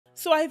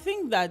So I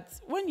think that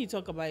when you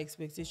talk about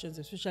expectations,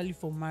 especially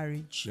for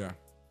marriage,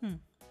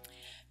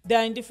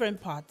 they're in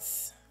different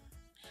parts.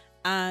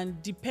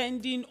 And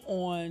depending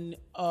on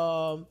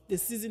the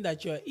season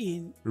that you're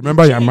in.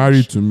 Remember, you're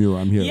married to me,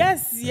 I'm here.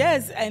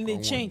 Yes, and they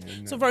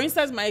change. So for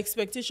instance, my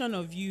expectation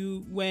of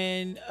you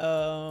when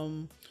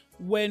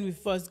we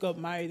first got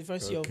married, the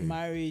first year of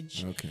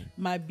marriage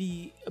might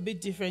be a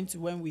bit different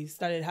to when we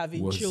started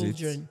having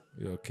children.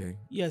 Okay.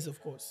 Yes,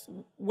 of course.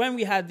 When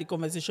we had the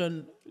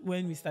conversation,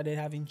 when we started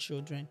having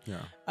children,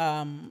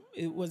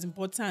 it was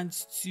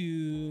important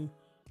to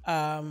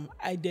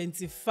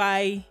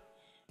identify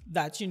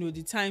that,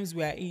 the times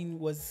we are in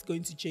was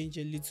going to change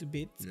a little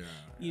bit.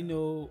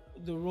 The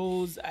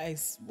roles,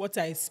 what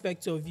I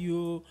expect of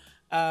you,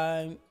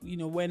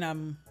 when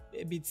I'm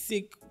a bit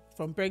sick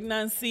from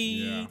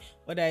pregnancy,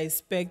 what I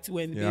expect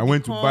when baby I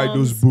went comes, to buy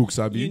those books,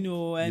 Abby.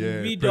 and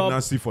read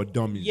Pregnancy up. for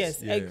Dummies.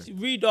 Yes,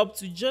 read up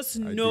to just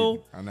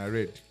know. And I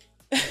read.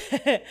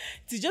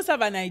 To just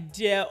have an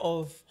idea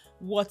of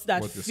what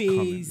that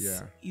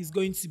phase is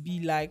going to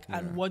be like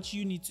and what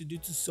you need to do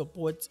to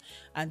support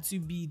and to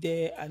be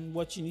there and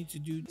what you need to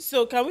do.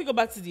 So can we go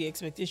back to the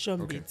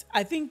expectation bit?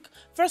 I think,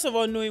 first of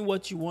all, knowing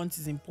what you want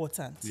is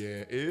important.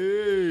 Yeah.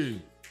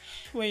 Hey.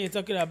 When you're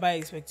talking about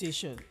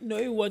expectation,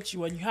 knowing what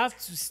you want, you have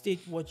to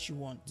state what you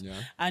want.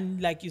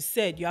 And like you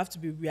said, you have to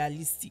be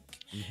realistic.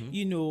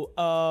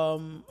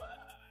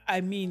 I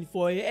mean,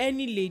 for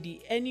any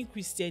lady, any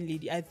Christian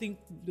lady, I think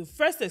the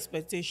first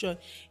expectation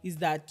is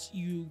that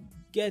you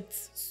get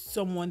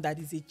someone that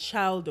is a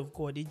child of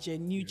God, a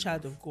genuine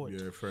child of God.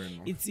 Yeah, fair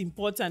enough. It's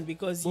important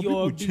because people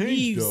your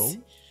change, beliefs.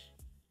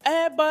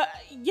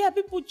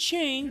 People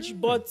change,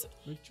 but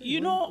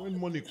when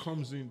money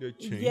comes in, they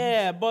change.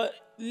 Yeah, but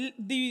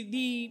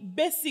the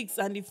basics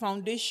and the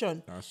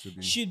foundation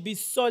should be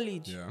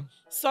solid,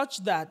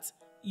 such that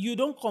you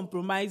don't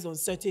compromise on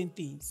certain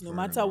things, no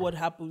matter what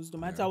happens, no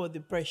matter what the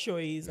pressure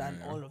is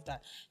and all of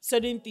that.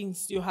 Certain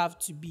things still have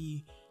to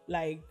be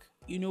like,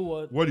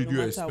 what did you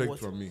expect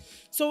from me?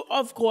 So,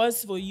 of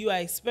course, for you, I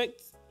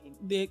expect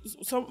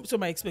so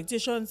my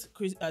expectations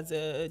as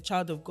a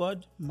child of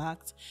God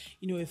marked,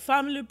 a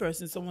family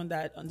person, someone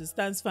that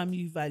understands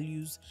family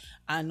values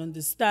and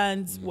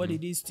understands what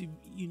it is to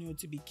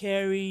be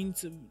caring,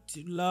 to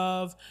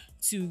love,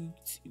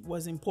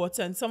 was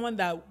important. Someone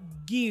that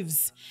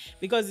gives,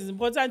 because it's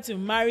important to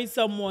marry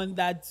someone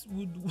that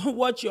would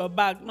watch your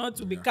back, not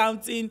to be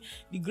counting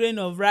the grain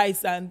of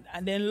rice and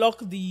then lock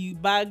the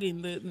bag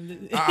in the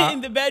in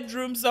the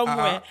bedroom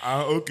somewhere.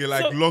 Lock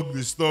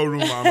the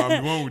storeroom. I'm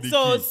the one with the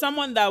key.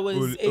 Someone that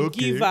was a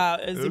giver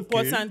is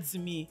important to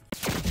me.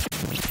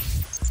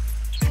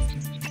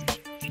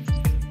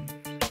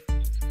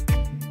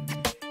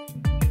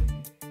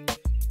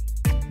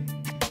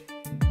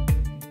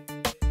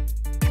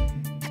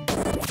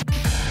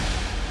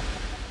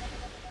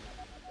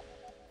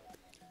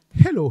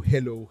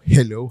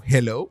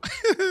 Hello.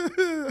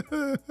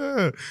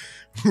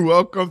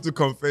 Welcome to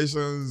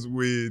Confessions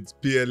with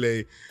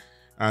PLA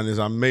and his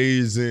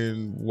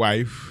amazing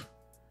wife,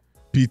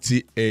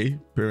 PTA,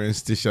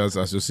 Parents Teachers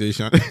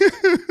Association.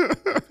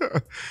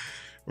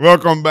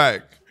 Welcome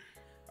back.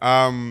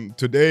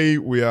 Today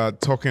we are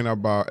talking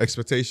about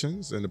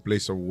expectations in the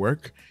place of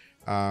work.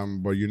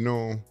 But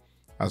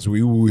as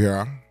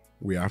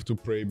we have to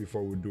pray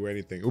before we do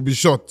anything. It'll be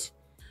short.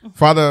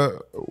 Father,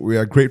 we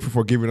are grateful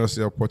for giving us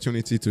the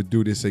opportunity to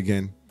do this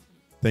again.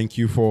 Thank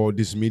you for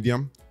this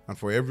medium and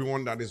for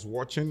everyone that is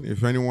watching.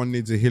 If anyone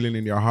needs a healing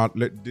in their heart,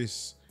 let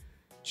this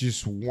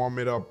just warm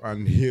it up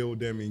and heal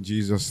them in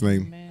Jesus'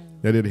 name. Amen.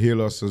 Let it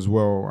heal us as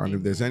well. And Amen.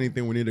 If there's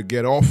anything we need to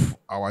get off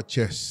our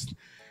chest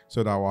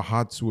so that our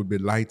hearts will be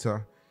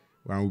lighter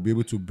and we'll be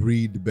able to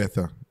breathe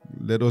better,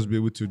 let us be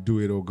able to do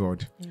it, oh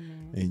God.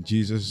 Amen. In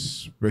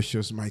Jesus'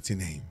 precious mighty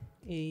name.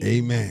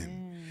 Amen.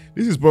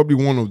 This is probably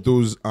one of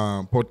those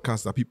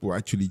podcasts that people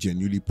actually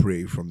genuinely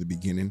pray from the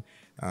beginning.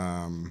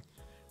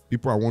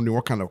 People are wondering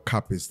what kind of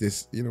cap is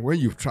this. When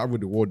you've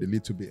traveled the world a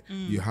little bit,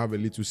 you have a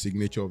little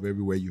signature of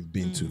everywhere you've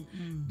been to.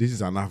 This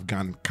is an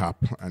Afghan cap,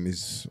 and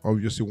it's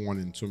obviously worn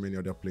in so many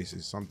other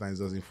places. Sometimes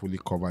it doesn't fully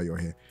cover your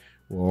hair.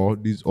 Or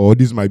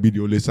this might be the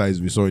only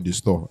size we saw in the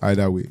store.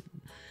 Either way.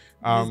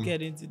 Let's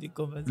get into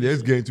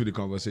the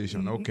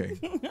conversation. Okay.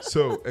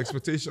 So,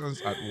 expectations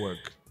at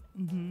work.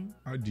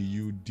 How do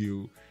you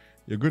deal?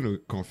 You're going to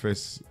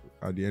confess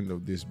at the end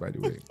of this, by the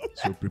way.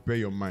 So prepare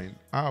your mind.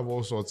 I have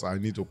all sorts I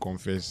need to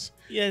confess.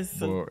 Yes.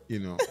 But,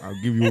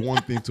 I'll give you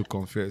one thing to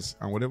confess.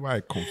 And whatever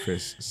I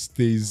confess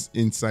stays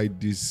inside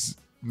this.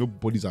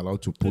 Nobody's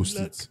allowed to post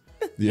it.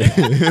 Yeah.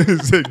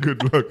 Say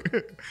good luck.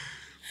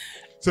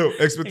 So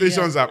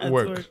expectations at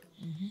work.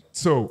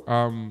 So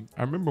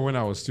I remember when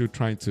I was still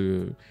trying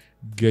to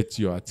get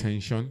your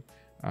attention,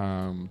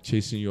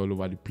 chasing you all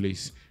over the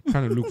place,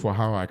 trying to look for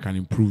how I can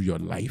improve your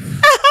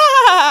life.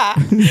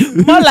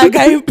 More like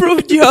I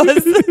improved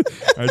yours.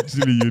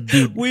 Actually, you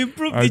did. We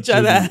improved each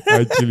other.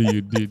 Actually,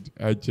 you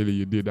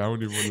did. I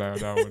won't even lie on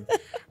that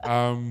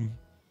one.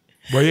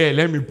 But yeah,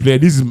 let me play.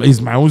 This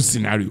is my own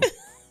scenario.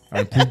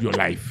 I improved your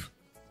life.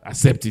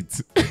 Accept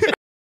it.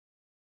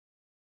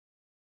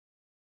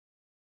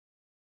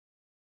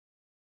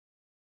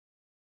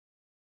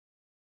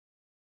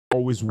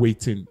 always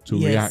waiting to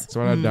Yes. react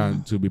rather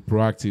than to be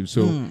proactive.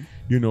 So,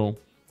 you know,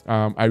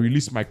 I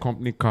released my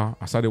company car.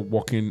 I started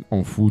walking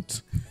on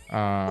foot.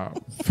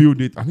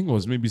 Filled it. I think it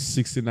was maybe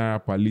 60 naira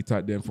per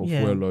liter then for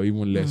fuel or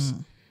even less.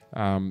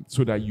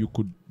 So that you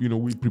could, you know,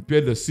 we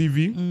prepared the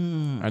CV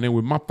and then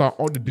we mapped out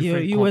all the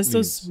different You companies.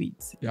 were so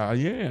sweet.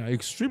 Yeah,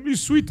 extremely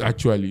sweet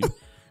actually.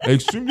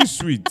 Extremely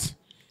sweet.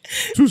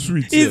 Too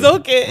sweet. It's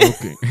okay.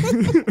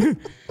 Okay.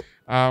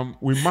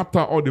 We mapped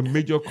out all the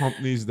major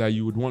companies that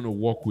you would want to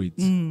work with,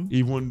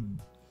 even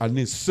and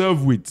then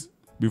serve with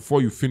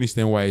before you finish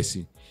the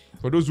NYSC.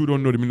 For those who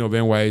don't know the meaning of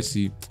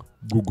NYSC,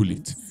 Google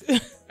it.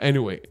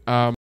 Anyway,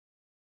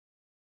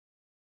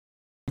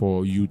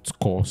 for youth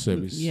core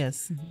service.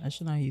 Yes,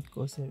 National Youth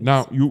Core Service.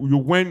 Now you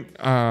went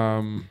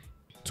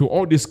to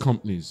all these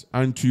companies,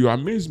 and to your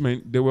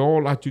amazement, they were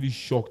all actually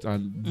shocked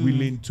and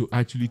willing to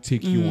actually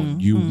take you on.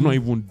 You've not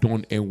even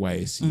done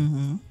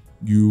NYSC.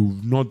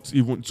 You've not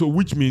even, so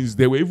which means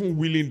they were even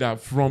willing that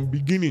from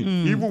beginning,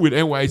 even with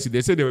NYSC,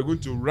 they said they were going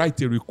to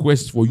write a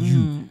request for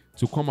you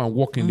to come and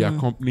work in their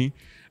company,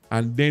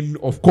 and then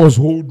of course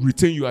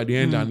retain you at the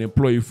end and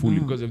employ you fully,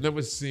 because they've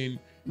never seen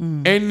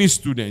any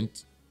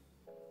student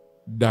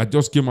that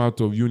just came out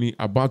of uni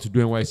about to do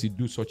NYSC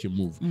do such a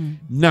move.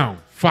 Now,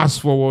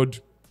 fast forward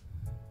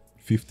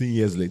 15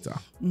 years later,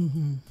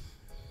 you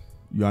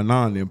are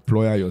now an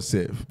employer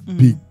yourself,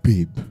 big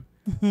babe,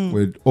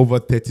 with over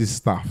 30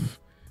 staff,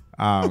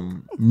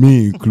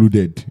 me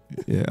included.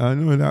 Yeah, I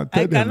know that.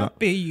 I cannot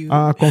pay you.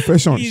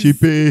 Confession.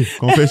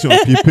 Confession.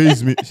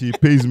 She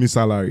pays me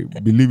salary.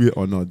 Believe it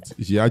or not,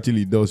 she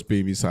actually does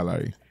pay me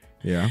salary.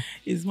 Yeah.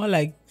 It's more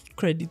like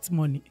credit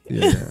money.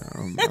 Yeah,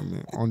 I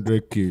mean,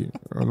 100K.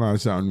 I'm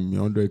not saying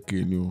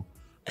 100K. No.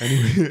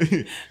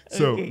 Anyway,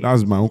 so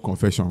that's my own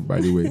confession,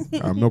 by the way.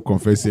 I'm not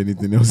confessing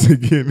anything else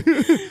again.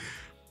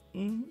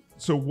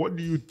 So what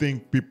do you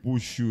think people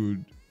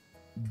should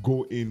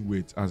go in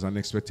with as an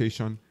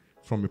expectation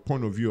from a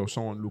point of view of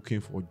someone looking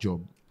for a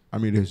job? I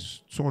mean,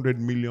 there's 200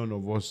 million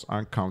of us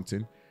and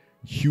counting.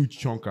 Huge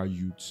chunk are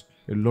youths.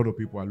 A lot of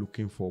people are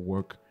looking for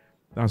work.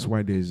 That's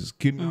why there's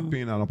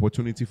kidnapping and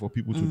opportunity for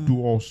people to do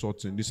all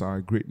sorts in this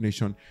our great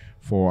nation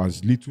for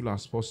as little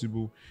as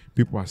possible.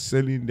 People are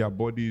selling their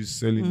bodies,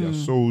 selling their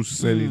souls,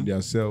 selling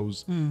their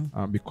selves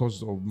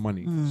because of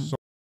money. So,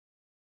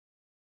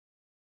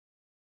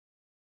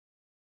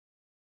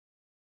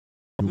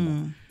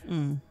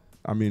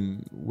 I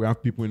mean, we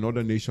have people in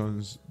other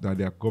nations that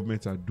their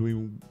governments are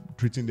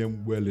treating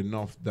them well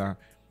enough that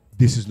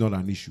this is not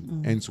an issue.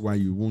 Hence why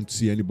you won't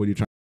see anybody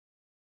trying.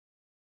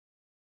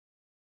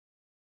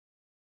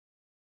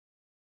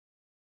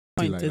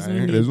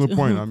 There's no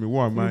point. I mean,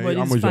 what am I?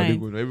 How much are they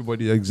going to?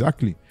 Everybody,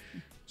 exactly.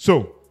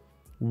 So,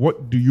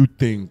 what do you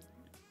think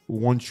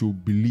one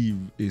should believe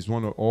is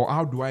or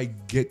how do I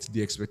get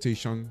the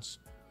expectations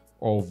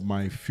of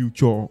my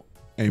future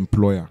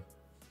employer?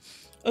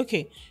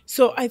 Okay,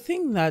 so I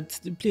think that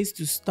the place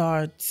to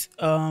start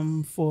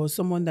for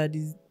someone that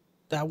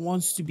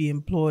wants to be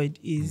employed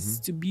is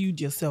to build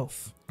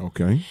yourself.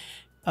 Okay.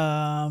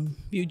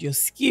 Build your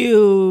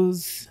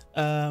skills.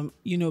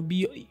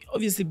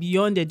 Obviously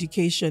beyond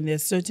education,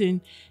 there's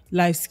certain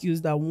life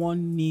skills that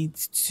one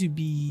needs to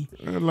be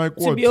like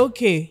what? To be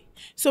okay.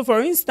 So, for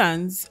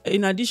instance,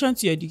 in addition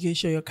to your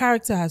education, your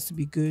character has to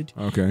be good.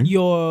 Okay.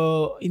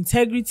 Your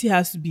integrity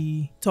has to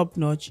be top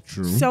notch.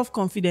 True.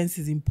 Self-confidence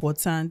is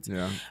important.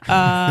 Yeah.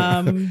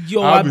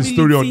 Your I have a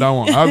story on that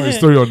one.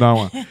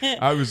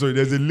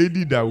 There's a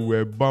lady that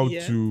we're about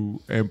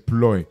to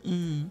employ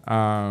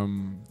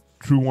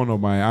through one of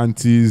my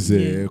aunties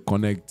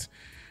connect.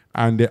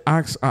 And they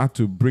asked her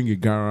to bring a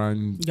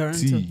guarantor.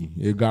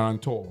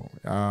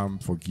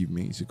 Forgive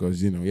me,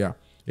 because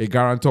a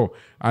guarantor.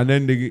 And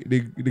then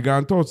the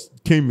guarantor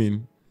came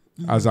in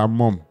as her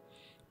mom.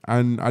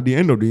 And at the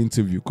end of the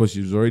interview, because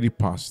she was already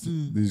passed,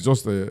 there's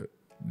just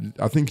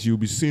I think she'll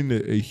be seeing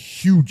a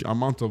huge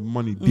amount of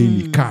money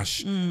daily,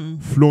 cash,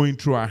 flowing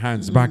through her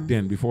hands back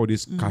then before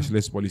this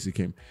cashless policy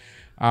came.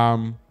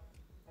 And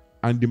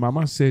the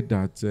mama said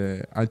that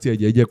Auntie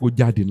Ejeje ko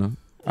jade na.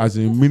 As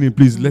in, meaning,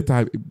 please let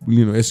her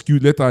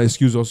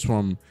excuse us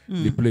from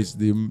the place.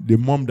 The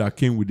mom that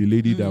came with the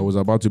lady that was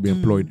about to be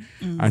employed,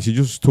 and she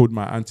just told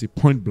my auntie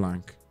point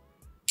blank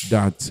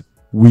that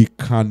we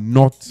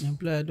cannot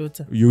employ a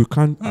daughter. You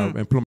can't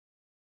employ.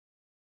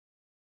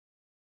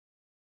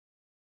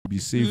 Be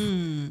safe.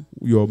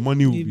 Your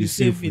money will be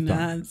safe in her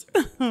hands.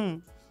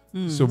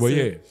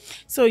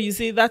 So you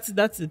see, that's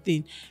the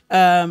thing.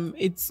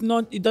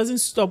 It doesn't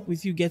stop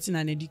with you getting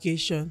an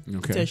education,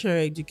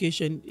 tertiary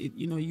education.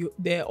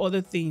 There are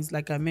other things,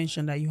 like I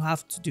mentioned, that you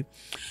have to do.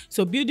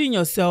 So building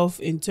yourself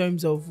in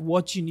terms of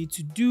what you need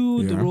to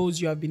do, the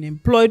roles you have been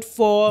employed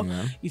for,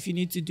 if you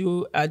need to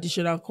do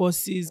additional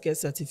courses, get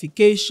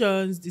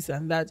certifications, this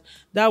and that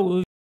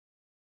will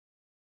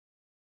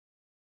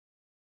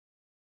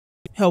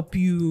help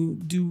you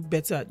do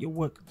better at your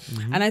work.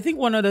 And I think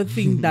one other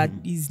thing that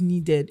is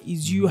needed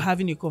is you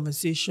having a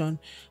conversation,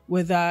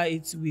 whether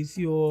it's with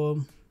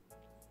your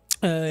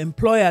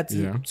employer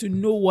to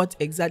know what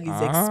exactly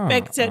is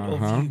expected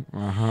of you.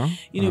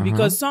 You know,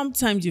 because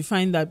sometimes you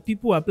find that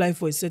people apply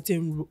for a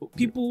certain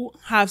people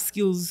have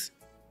skills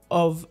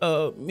of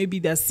maybe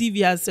their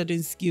CV has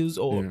certain skills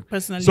or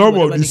personally some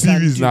of the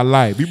CVs not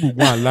lie. People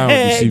go and lie on the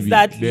CV.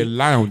 Exactly. They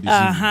lie on the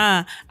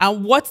CV.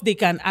 And what they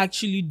can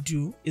actually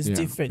do is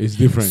different. It's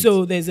different.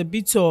 So there's a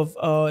bit of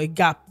a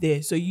gap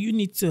there. So you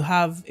need to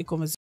have a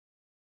conversation.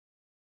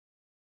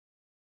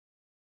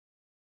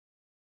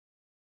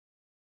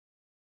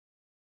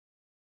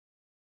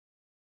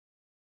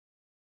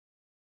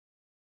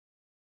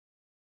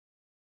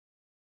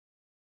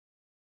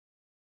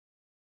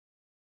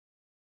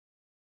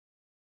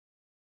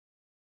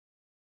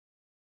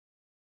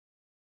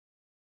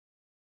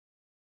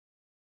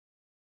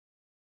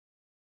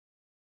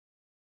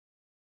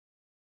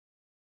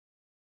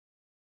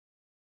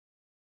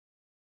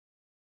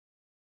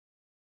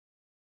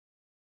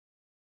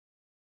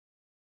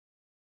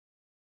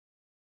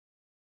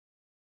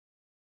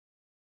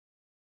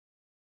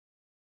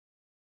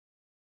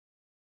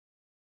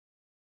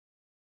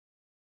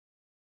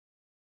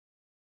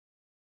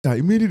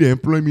 Immediately they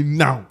employ me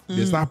now.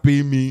 They start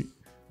paying me.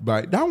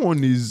 But that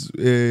one is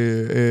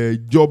a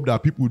job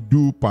that people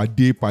do per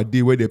day,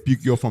 where they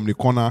pick you up from the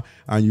corner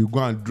and you go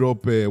and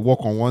drop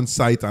work on one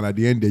site, and at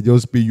the end they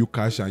just pay you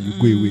cash and you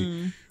go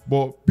away.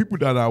 But people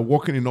that are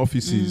working in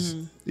offices,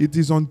 it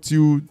is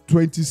until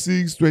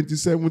 26,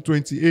 27,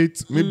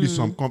 28. Maybe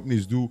some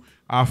companies do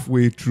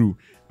halfway through.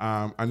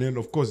 And then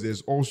of course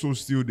there's also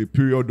still the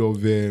period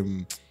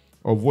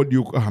of what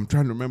you I'm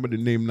trying to remember the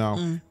name now,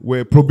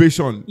 where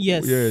probation,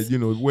 you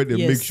know, where they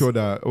make sure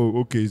that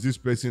is this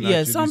person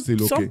actually still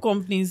okay. Some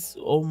companies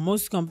or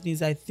most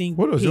companies, I think.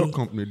 What does your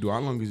company do? How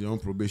long is your own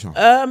probation?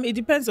 It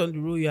depends on the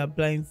role you're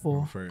applying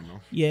for. Oh, fair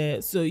enough. Yeah,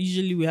 so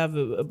usually we have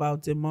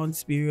about a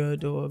month's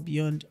period or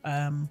beyond.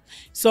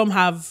 Some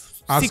have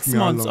 6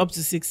 months, up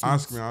to 6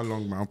 months. Ask me how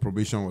long my own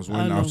probation was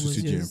when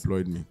RCCG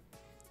employed me.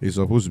 It's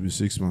supposed to be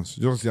 6 months.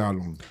 Just say how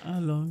long. How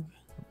long?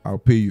 I'll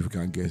pay you if you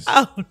can guess.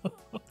 How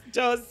long?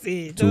 Just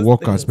say. To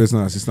work as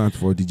personal assistant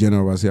for the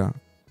general was here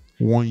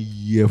 1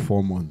 year,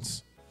 4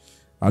 months.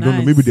 I don't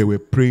know. Maybe they were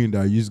praying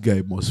that this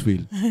guy must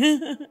fail.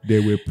 They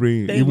were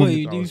praying.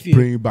 Even I was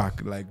praying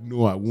back like,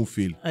 no, I won't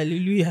fail.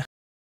 Hallelujah.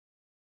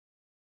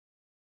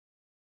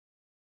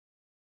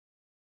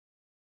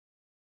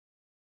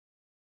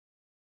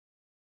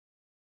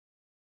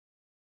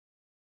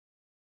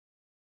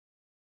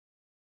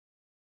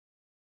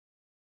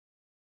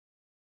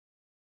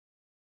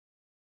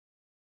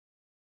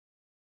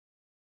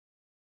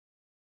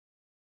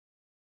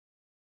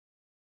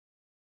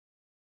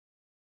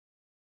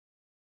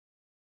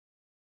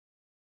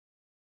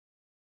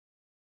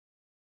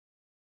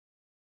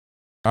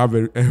 I have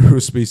an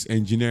aerospace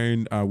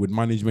engineering with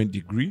management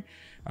degree.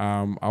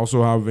 I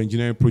also have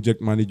engineering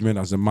project management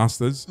as a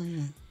master's.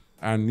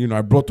 And, you know,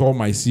 I brought all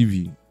my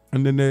CV.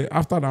 And then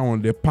after that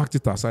one, they packed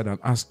it aside and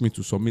asked me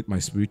to submit my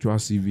spiritual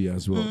CV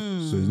as well.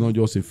 So it's not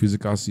just a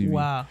physical CV.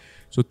 Wow.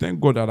 So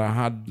thank God that I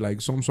had like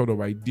some sort of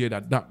idea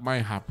that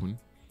might happen.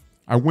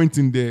 I went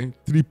in there,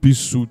 3-piece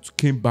suit,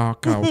 came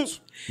back out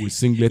with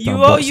singlet and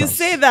boxers. You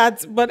say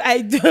that, but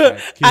I do.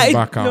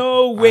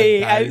 No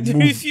way. I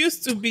refuse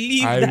to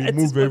believe that. I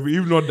remove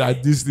if not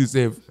that this is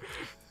safe.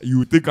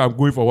 You think I'm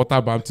going for water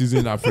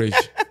baptism afresh?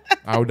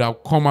 I would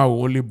have come out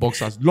with only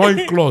boxers,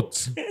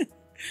 loincloths.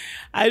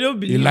 I don't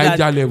believe Elijah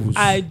that. levels.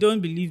 I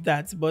don't believe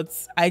that, but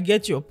I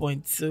get your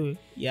point. So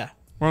yeah.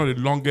 One of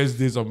the longest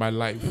days of my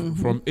life,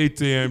 from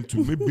 8 a.m.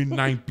 to maybe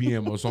 9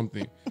 p.m. or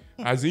something.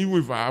 As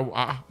even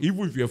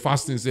if you're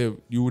fasting, say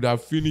you would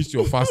have finished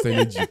your fast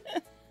energy.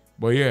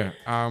 But yeah,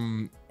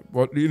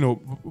 but you know,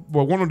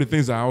 but one of the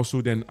things I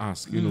also then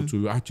ask, you know,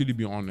 to actually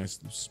be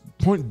honest,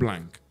 point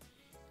blank,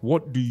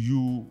 what do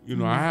you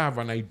know, I have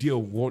an idea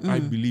of what I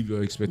believe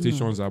your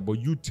expectations are, but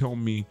you tell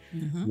me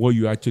what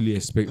you actually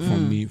expect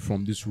from me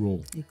from this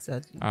role.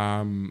 Exactly.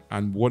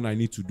 And what I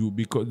need to do,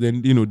 because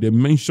then, you know, they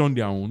mention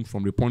their own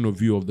from the point of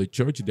view of the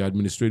church, the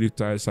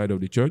administrative side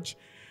of the church,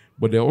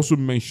 but they also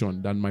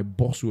mentioned that my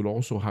boss will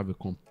also have a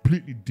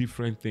completely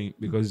different thing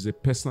because it's a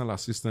personal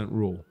assistant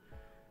role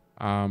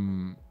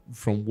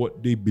from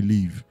what they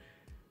believe.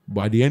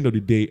 But at the end of the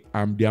day,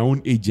 I'm their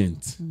own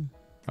agent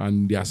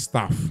and their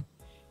staff.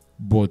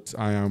 But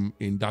I am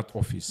in that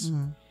office.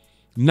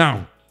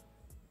 Now,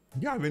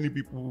 do you have any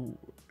people,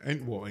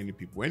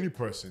 any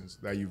persons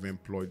that you've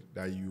employed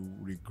that you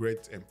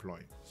regret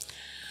employing?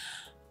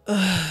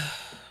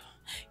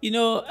 You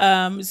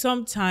know,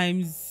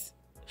 sometimes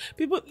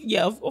people,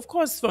 of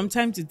course, from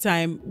time to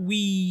time,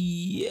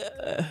 we,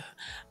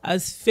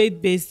 as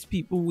faith-based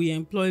people, we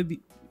employ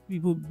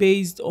people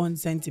based on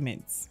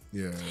sentiments.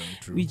 Yeah,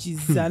 true. Which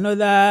is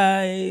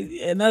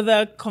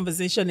another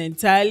conversation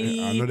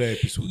entirely. Another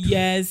episode.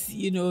 Yes,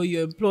 you know,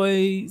 you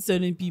employ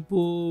certain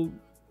people,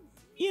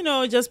 you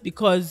know, just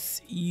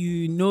because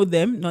you know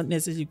them, not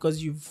necessarily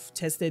because you've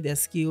tested their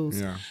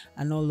skills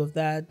and all of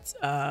that.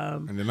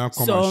 And then I'll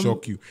come and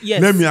shock you.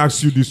 Yes. Let me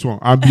ask you this one.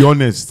 I'll be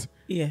honest.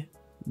 Yeah.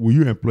 will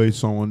you employ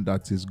someone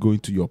that is going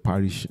to your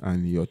parish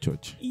and your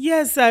church?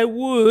 Yes, I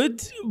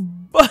would,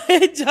 but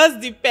it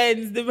just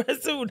depends. The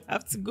person would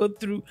have to go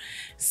through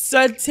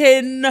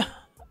certain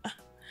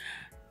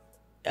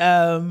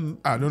I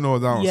don't know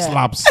that one. Yeah.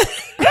 Slaps.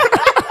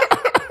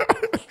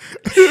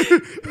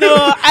 No,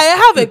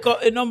 I have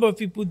a number of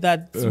people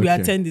that we Okay.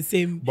 attend the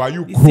same. But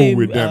you the cool same,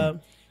 with them?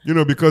 You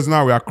know, because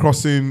now we are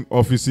crossing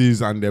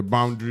offices and the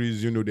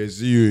boundaries. You know, they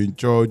see you in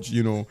church.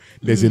 You know,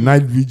 there's a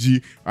night vigil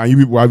and you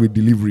people have a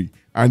delivery.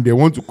 And they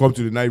want to come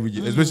to the night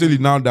vigil, especially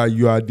now that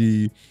you are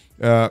the,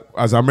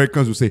 as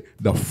Americans would say,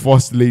 the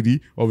first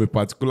lady of a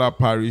particular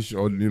parish,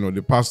 or you know,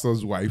 the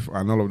pastor's wife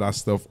and all of that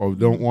stuff. Or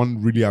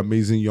one really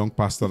amazing young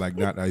pastor like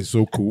that is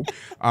so cool.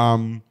 How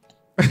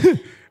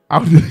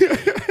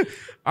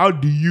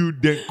do you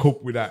then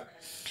cope with that?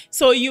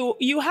 So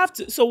you have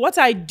to. So what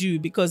I do,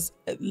 because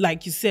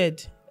like you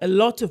said, a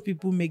lot of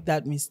people make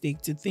that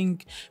mistake to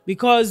think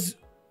because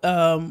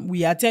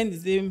we attend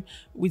the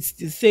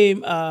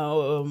same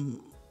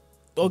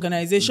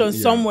organization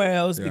somewhere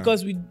else,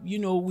 because we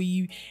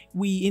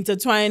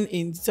intertwine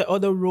into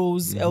other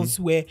roles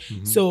elsewhere,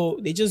 so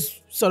they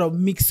just sort of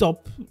mix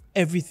up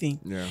everything.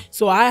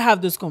 So I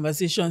have those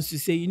conversations to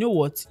say, you know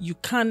what, you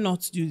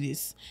cannot do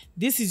this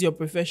is your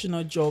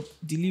professional job,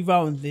 deliver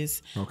on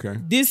this.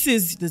 This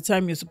is the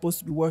time you're supposed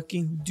to be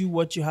working, do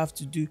what you have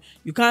to do.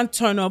 You can't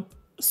turn up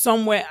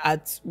somewhere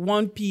at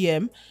 1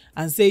 p.m.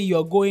 and say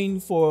you're going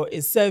for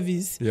a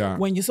service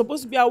when you're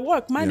supposed to be at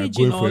work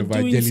managing or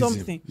doing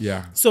something.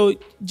 So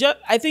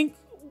I think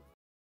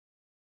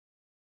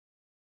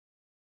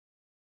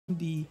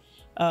the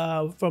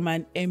from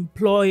an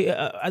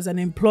employer, as an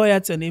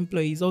employer to an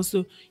employee, is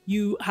also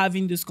you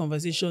having these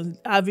conversations,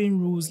 having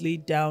rules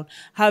laid down,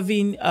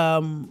 having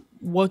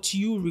what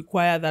you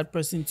require that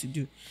person to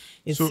do.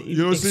 It's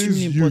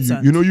extremely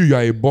important. You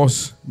are a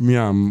boss. Me,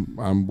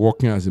 I'm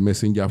working as a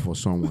messenger for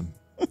someone.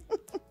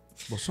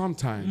 But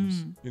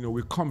sometimes,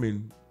 we come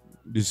in.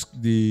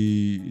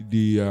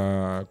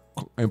 The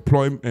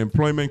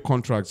employment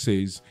contract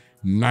says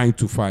 9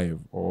 to 5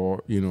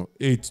 or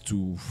 8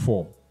 to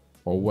 4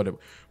 or whatever.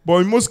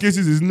 But in most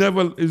cases, it's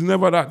never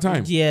that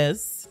time.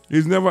 Yes.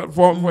 It's never,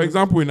 for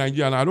example, in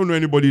Nigeria, and I don't know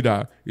anybody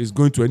that is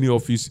going to any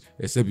office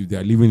except if they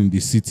are living in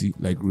the city,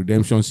 like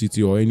Redemption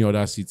City or any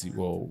other city,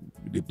 or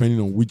depending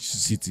on which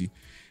city,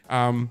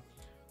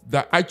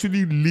 that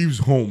actually leaves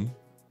home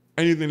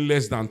anything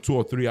less than 2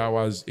 or 3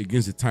 hours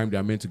against the time they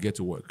are meant to get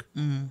to work.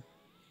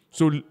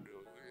 So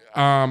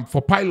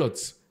for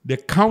pilots, they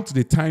count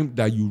the time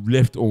that you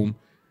left home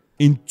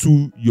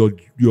into your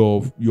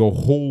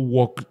whole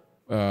work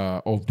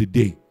of the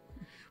day.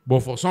 But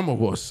for some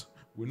of us,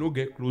 we don't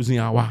get closing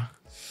hour.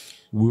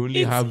 We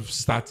only have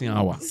starting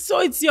hour.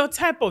 So it's your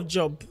type of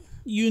job.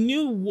 You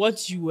knew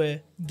what you were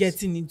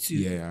getting into.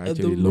 Yeah, I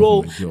the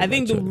role. job, I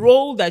think the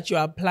role that you're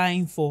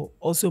applying for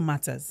also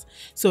matters.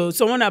 So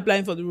someone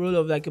applying for the role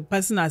of like a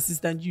personal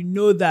assistant, you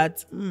know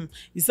that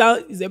it's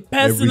a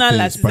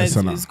personal assistant.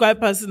 Personal. It's quite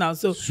personal.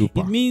 So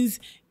Super.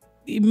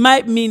 It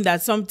might mean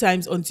that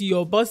sometimes until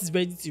your boss is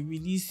ready to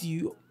release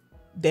you,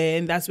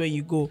 then that's when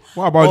you go.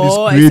 What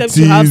about these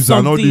creatives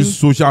and all these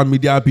social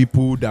media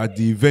people that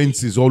the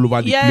events is all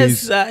over the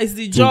place? Yes, it's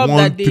the job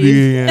that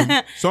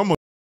they... Some of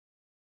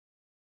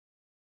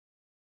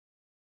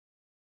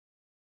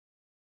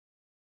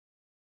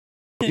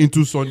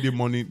into Sunday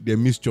morning, they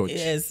miss church.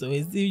 Yes, so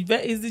it's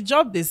the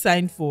job they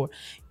signed for.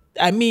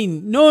 I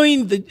mean,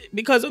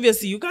 because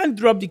obviously you can't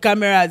drop the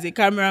camera as a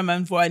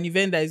cameraman for an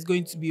event that is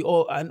going to be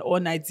an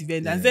all-night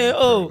event and say,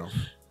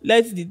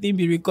 let the thing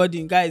be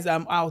recording, guys,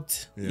 I'm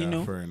out.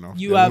 Yeah, fair enough.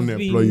 You they have won't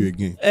been employ you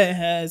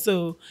again.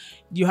 So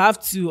you have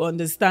to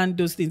understand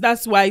those things.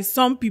 That's why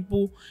some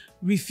people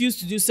refuse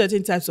to do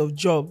certain types of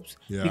jobs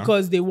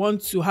because they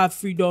want to have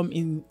freedom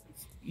in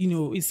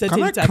a certain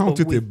type of way. Can I count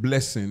it a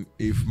blessing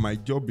if my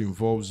job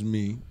involves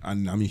me,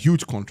 and I'm in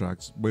huge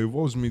contracts, but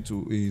involves me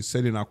in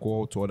selling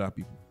alcohol to other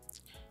people?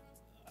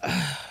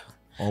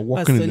 Or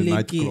working in the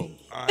nightclub.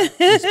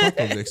 It's part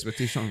of the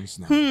expectations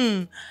now.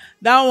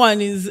 That one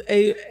is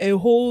a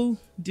whole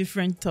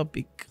different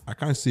topic. I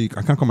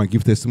can't come and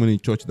give testimony in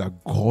church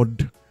that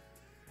God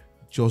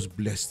just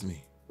blessed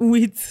me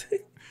with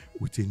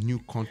a new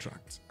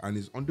contract and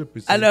is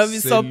 100%. And I'll be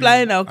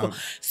supplying alcohol.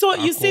 So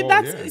alcohol,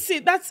 you see,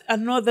 that's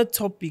another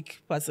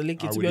topic, Pastor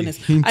Leke, to be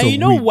honest. And you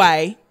know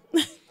why?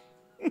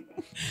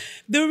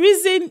 The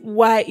reason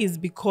why is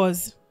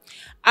because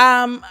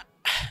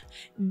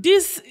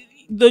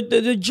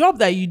the job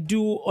that you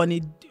do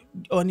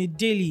on a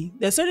daily,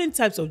 there are certain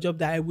types of job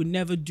that I would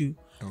never do.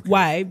 Okay.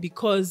 Why?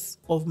 Because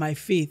of my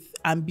faith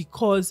and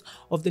because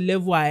of the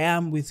level I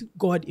am with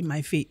God in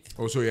my faith.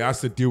 Also, it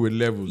has to deal with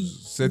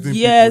levels. Certain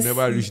people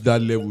never reach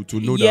that level to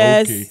know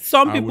that, okay,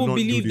 some people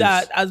believe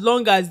that as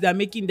long as they're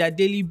making their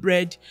daily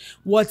bread,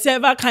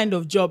 whatever kind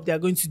of job they're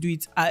going to do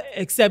it,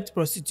 except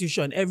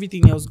prostitution,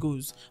 everything else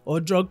goes. Or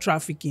drug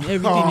trafficking,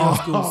 everything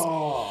else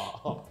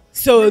goes.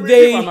 So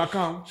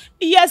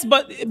yes,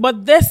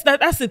 but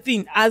that's the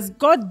thing. As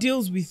God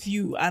deals with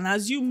you and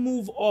as you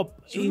move up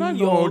in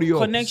your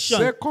connection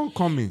second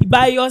coming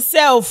by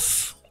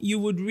yourself, you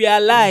would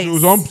realize.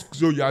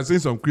 So you are saying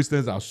some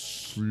Christians are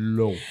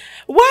slow.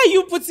 Why are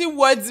you putting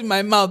words in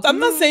my mouth? I'm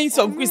not saying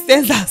some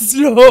Christians are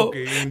slow.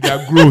 Okay, in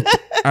their growth.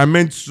 I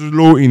meant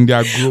slow in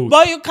their growth.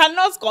 But you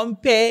cannot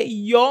compare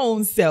your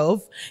own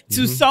self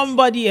to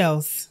somebody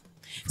else.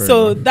 Fair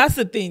so enough. that's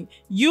the thing.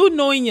 You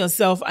knowing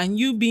yourself and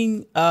you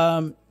being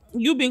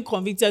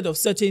convicted of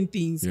certain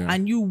things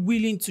and you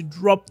willing to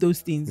drop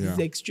those things is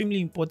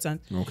extremely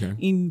important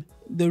in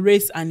the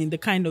race and in the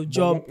kind of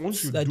job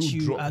that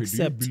you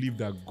accept. Do you believe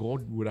that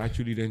God would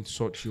actually then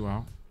sort you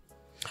out?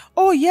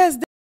 Oh, yes.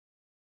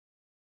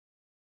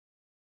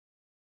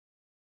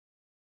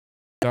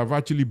 I've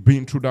actually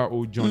been through that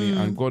old journey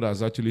and God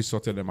has actually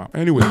sorted them out.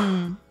 Anyway,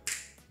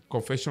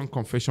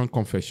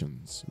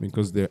 confessions.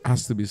 Because there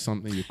has to be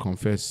something you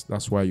confess.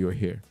 That's why you're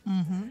here.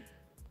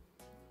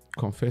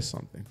 Confess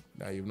something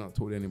that you've not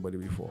told anybody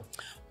before.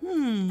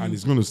 And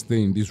it's going to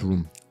stay in this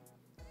room.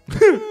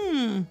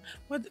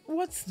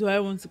 What do I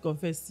want to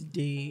confess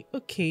today?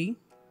 Okay.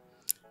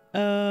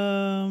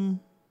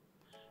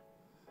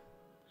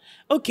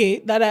 Okay,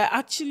 that I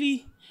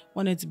actually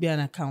wanted to be an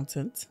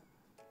accountant.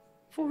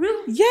 For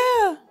real?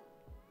 Yeah.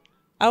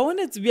 I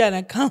wanted to be an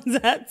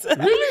accountant.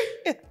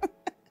 Really?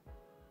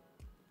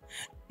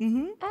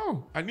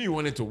 Oh, I knew you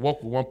wanted to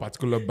work with one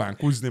particular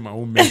bank whose name I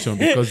won't mention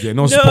because they're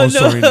not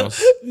sponsoring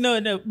us. No,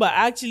 but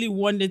I actually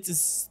wanted to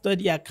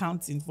study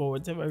accounting for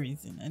whatever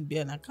reason and be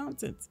an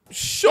accountant.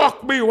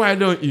 Shock me, why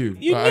don't you?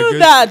 You knew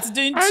that,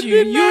 didn't you?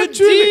 You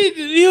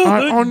did.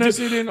 I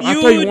honestly didn't. I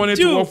thought you wanted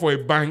to work for a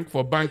bank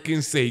for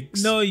banking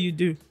sakes. No, you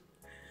do.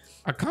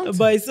 Accounting.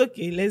 But it's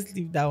okay. Let's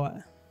leave that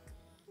one.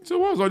 So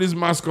what's all this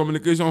mass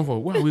communication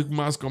for? Where are we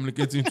mass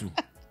communicating to?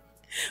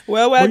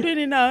 Well, we're doing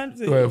it now.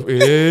 Well,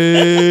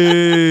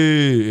 hey,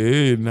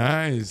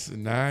 nice.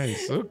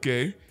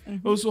 Okay.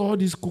 Also, all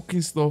this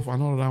cooking stuff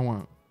and all that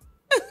one.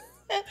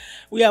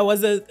 Yeah, it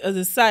was as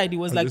a side. It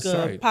was As like a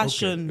side.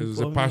 passion. Okay. It was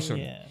a passion.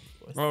 Yeah,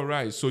 all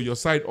right. So your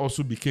side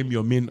also became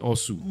your main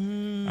also.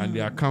 And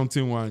the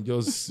accounting one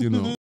just,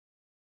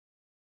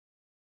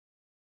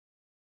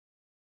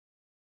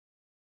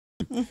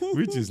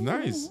 which is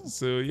nice.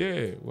 So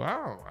yeah,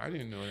 wow, I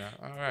didn't know that.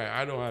 All right,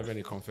 I don't have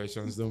any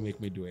confessions. Don't make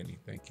me do any.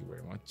 Thank you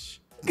very much.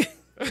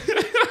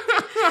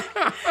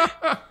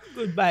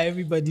 Goodbye,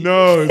 everybody.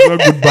 No, it's not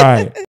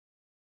goodbye.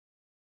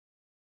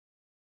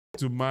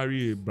 To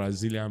marry a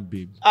Brazilian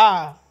babe.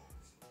 Wow.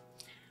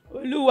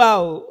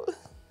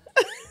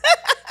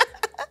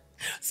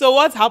 So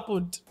what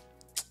happened?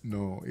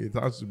 No, it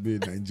has to be a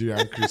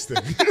Nigerian Christian.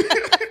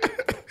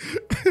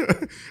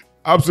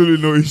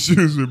 Absolutely no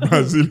issues with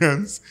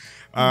Brazilians.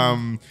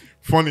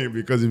 Funny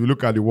because if you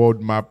look at the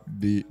world map,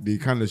 the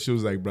kind of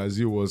shows like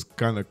Brazil was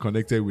kind of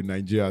connected with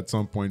Nigeria at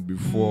some point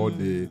before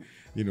the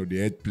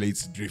earth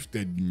plates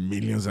drifted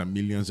millions and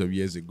millions of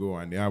years ago,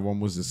 and they have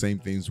almost the same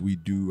things we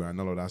do and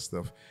all of that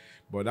stuff.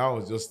 But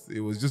it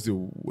was just a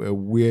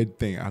weird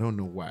thing. I don't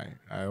know why.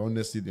 I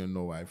honestly don't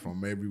know why.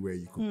 From everywhere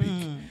you could pick.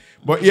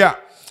 But yeah.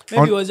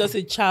 Maybe it was just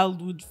a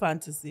childhood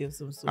fantasy of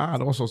some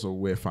sort. All sorts of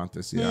weird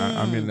fantascy.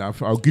 I mean,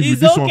 I'll give you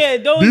It's this okay,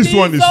 one. don't This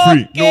one is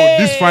free. okay. No,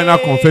 this final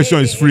confession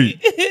is free.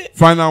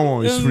 Final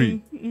one is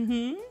free.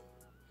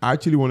 I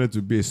actually wanted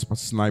to be a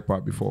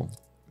sniper before.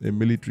 A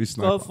military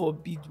sniper. God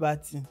forbid,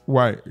 Batty.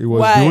 Why? It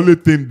was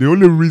the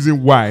only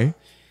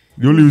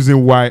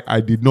reason why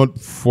I did not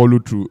follow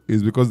through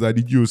is because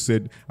Daddy Joe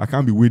said, I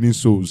can't be winning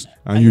souls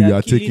and you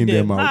are taking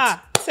them out.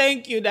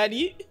 Thank you,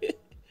 Daddy.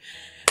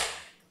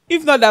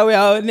 If not that way,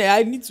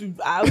 I need to.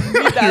 I will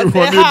need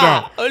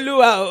that.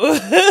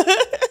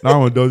 That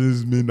one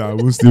doesn't mean that I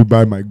will still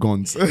buy my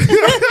guns.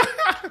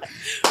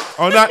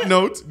 On that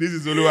note, this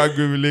is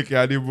lady-Leke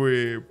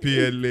Adeboye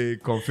PLA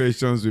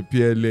Confessions with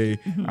PLA,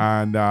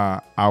 and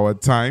our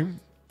time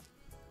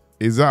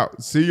is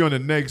out. See you on the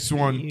next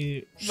one.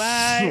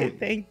 Bye.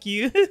 Thank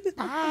you.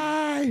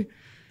 Bye.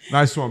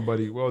 Nice one,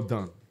 buddy. Well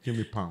done. Give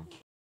me a pound.